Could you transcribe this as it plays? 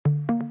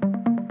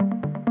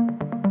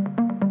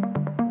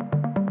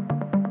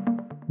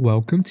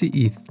Welcome to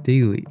ETH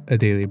Daily, a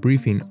daily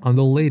briefing on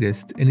the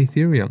latest in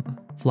Ethereum.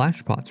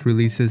 Flashbots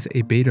releases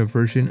a beta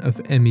version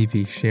of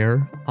MEV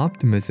Share,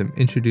 Optimism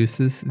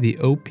introduces the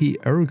OP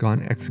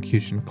Erigon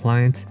execution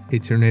client, a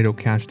Tornado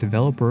Cash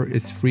developer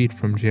is freed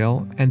from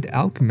jail, and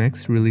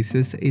Alchemix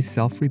releases a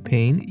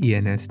self-repaying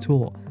ENS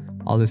tool.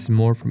 All this and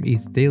more from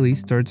ETH Daily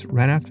starts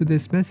right after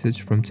this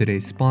message from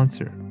today's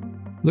sponsor.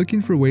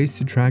 Looking for ways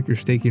to track your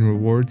staking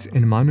rewards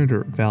and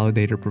monitor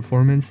validator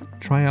performance?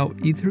 Try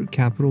out Ether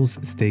Capital's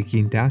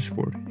Staking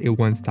Dashboard, a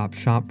one-stop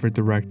shop for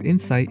direct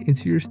insight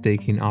into your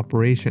staking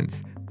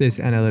operations. This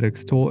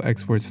analytics tool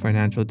exports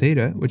financial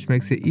data, which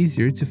makes it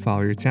easier to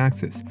file your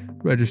taxes.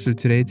 Register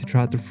today to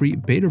try out the free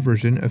beta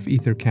version of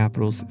Ether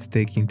Capital's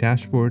Staking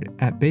Dashboard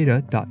at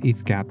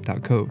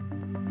beta.ethcap.co.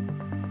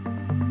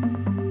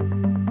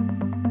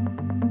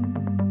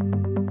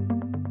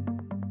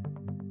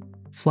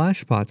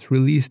 Flashbots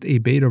released a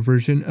beta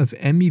version of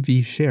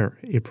MEV Share,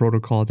 a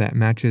protocol that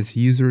matches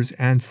users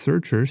and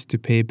searchers to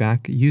pay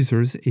back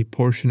users a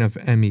portion of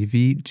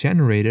MEV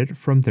generated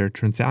from their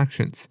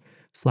transactions.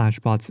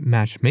 Flashbots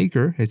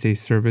Matchmaker is a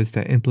service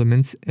that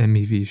implements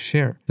MEV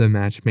Share. The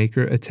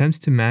Matchmaker attempts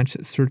to match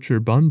searcher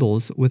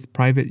bundles with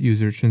private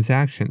user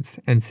transactions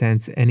and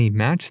sends any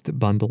matched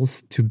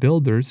bundles to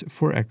builders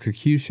for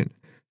execution.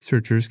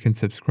 Searchers can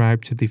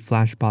subscribe to the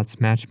Flashbots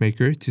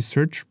Matchmaker to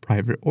search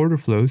private order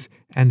flows,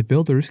 and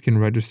builders can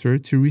register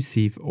to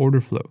receive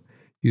order flow.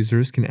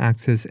 Users can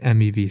access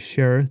MEV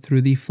Share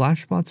through the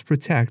Flashbots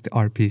Protect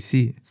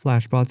RPC.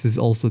 Flashbots is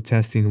also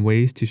testing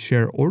ways to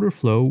share order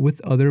flow with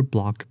other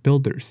block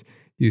builders.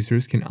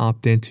 Users can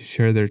opt in to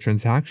share their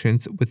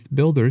transactions with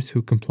builders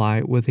who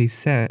comply with a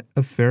set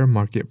of fair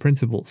market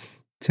principles.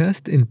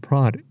 Test and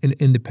Prod, an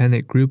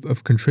independent group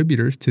of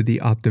contributors to the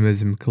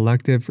Optimism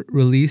Collective,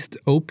 released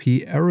OP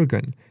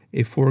Erigon,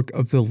 a fork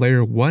of the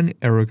Layer 1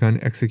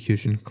 Erigon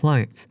execution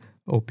client.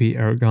 OP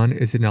Erigon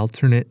is an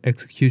alternate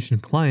execution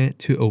client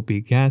to OP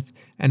Geth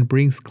and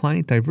brings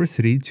client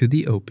diversity to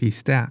the OP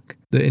stack.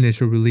 The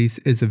initial release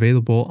is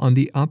available on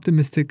the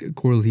Optimistic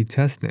Quarterly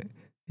testnet.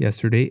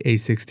 Yesterday,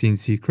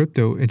 A16Z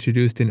Crypto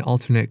introduced an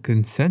alternate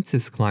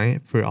consensus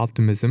client for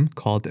Optimism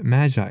called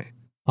Magi.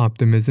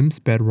 Optimism's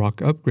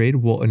Bedrock upgrade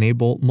will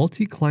enable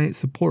multi-client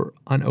support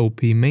on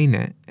OP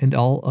mainnet and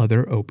all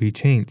other OP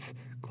chains.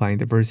 Client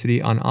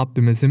diversity on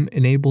Optimism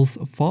enables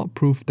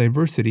fault-proof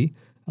diversity,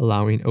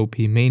 allowing OP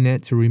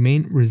mainnet to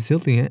remain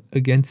resilient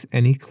against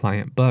any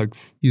client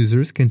bugs.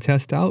 Users can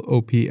test out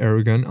OP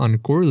Erigon on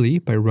Quarterly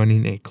by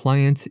running a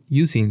client,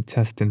 using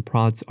Test and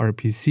Prod's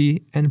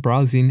RPC, and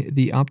browsing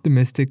the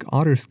Optimistic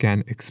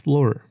Autoscan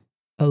Explorer.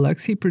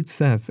 Alexei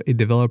Pertsev, a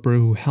developer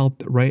who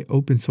helped write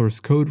open source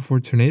code for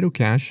Tornado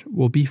Cash,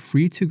 will be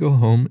free to go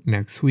home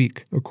next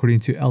week. According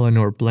to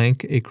Eleanor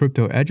Blank, a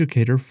crypto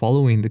educator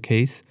following the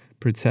case,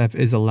 Pertsev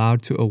is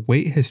allowed to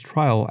await his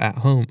trial at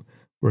home,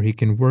 where he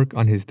can work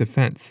on his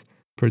defense.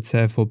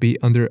 Pertsev will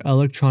be under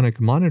electronic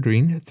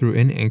monitoring through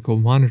an ankle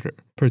monitor.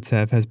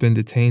 Pertsev has been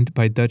detained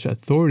by Dutch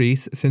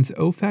authorities since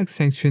OFAC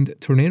sanctioned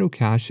Tornado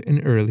Cash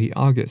in early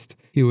August.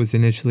 He was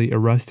initially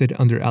arrested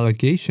under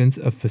allegations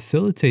of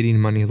facilitating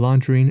money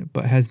laundering,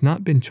 but has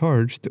not been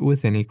charged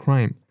with any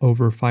crime.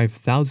 Over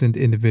 5,000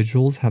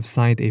 individuals have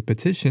signed a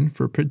petition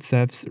for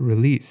Pertsev's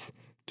release.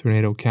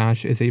 Tornado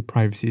Cash is a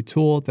privacy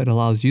tool that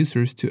allows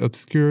users to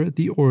obscure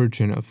the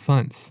origin of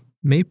funds.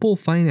 Maple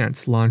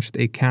Finance launched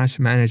a cash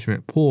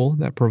management pool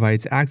that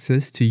provides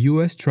access to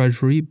U.S.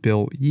 Treasury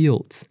bill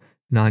yields.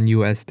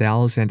 Non-U.S.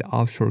 DAOs and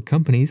offshore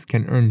companies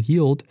can earn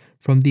yield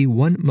from the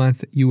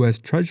 1-month U.S.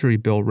 Treasury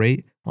bill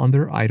rate on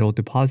their idle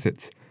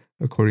deposits.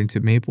 According to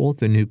Maple,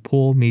 the new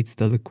pool meets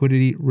the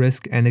liquidity,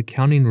 risk, and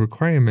accounting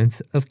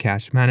requirements of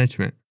cash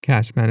management.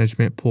 Cash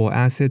management pool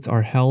assets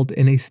are held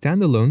in a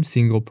standalone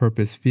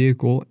single-purpose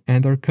vehicle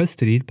and are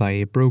custodied by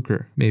a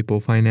broker.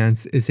 Maple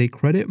Finance is a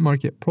credit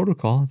market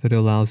protocol that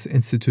allows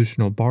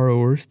institutional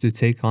borrowers to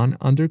take on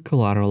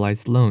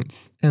under-collateralized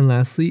loans. And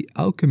lastly,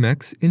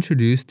 Alchemix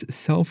introduced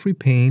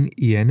self-repaying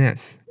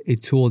ENS, a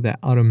tool that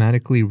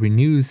automatically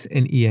renews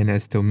an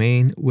ENS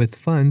domain with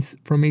funds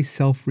from a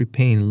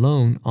self-repaying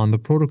loan on the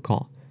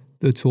protocol.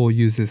 The tool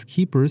uses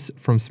keepers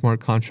from smart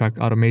contract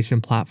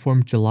automation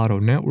platform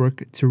Gelato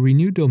Network to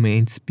renew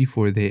domains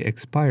before they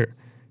expire.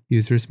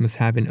 Users must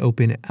have an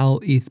open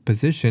LETH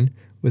position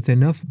with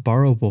enough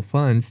borrowable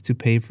funds to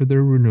pay for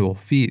their renewal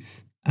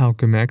fees.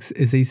 Alchemix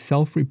is a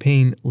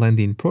self-repaying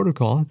lending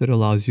protocol that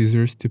allows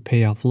users to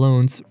pay off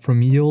loans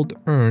from yield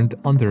earned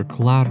on their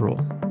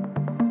collateral.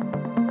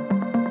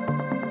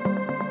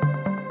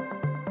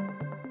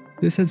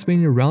 This has been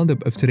your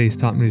roundup of today's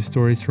top news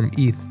stories from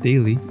ETH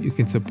Daily. You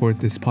can support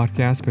this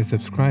podcast by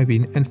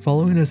subscribing and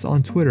following us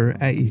on Twitter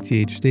at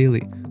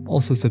ETHDaily.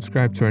 Also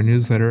subscribe to our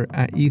newsletter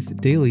at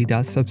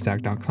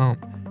ethdaily.substack.com.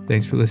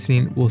 Thanks for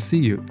listening. We'll see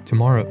you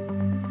tomorrow.